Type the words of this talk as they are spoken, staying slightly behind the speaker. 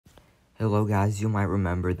Hello guys, you might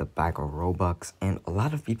remember the bag of Robux, and a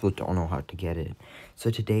lot of people don't know how to get it.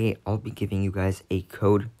 So today, I'll be giving you guys a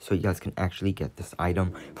code so you guys can actually get this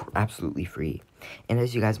item for absolutely free. And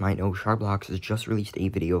as you guys might know, Roblox has just released a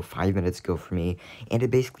video 5 minutes ago for me, and it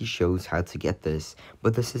basically shows how to get this.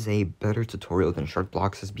 But this is a better tutorial than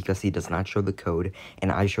Roblox's because he does not show the code,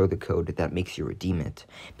 and I show the code that makes you redeem it.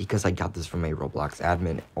 Because I got this from a Roblox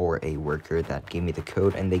admin or a worker that gave me the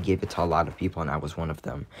code, and they gave it to a lot of people, and I was one of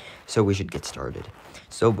them. So we should get started.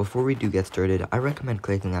 So before we do get started, I recommend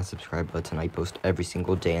clicking that subscribe button. I post every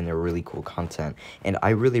single day and they're really cool content, and I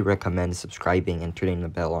really recommend subscribing and turning the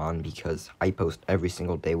bell on because I post every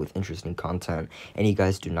single day with interesting content and you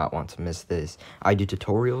guys do not want to miss this. I do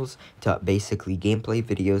tutorials to basically gameplay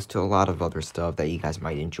videos to a lot of other stuff that you guys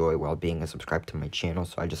might enjoy while being subscribed to my channel,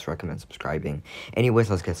 so I just recommend subscribing. Anyways,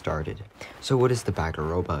 let's get started. So what is the bag of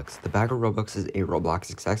Robux? The bag of Robux is a Roblox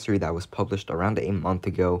accessory that was published around a month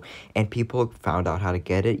ago, and people found out how to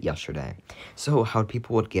get it yesterday. So how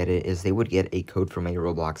people would get it is they would get a code from a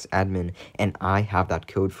Roblox admin, and I have that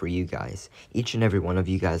code for you guys. Each and every one of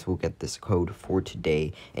you guys will get this code for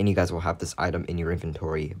today, and you guys will have this item in your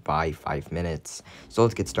inventory by 5 minutes. So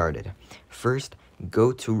let's get started. First,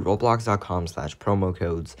 go to roblox.com/promo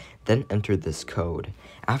codes, then enter this code.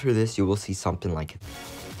 After this, you will see something like,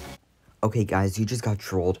 okay guys, you just got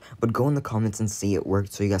trolled, but go in the comments and say it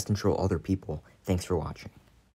worked so you guys can troll other people. Thanks for watching.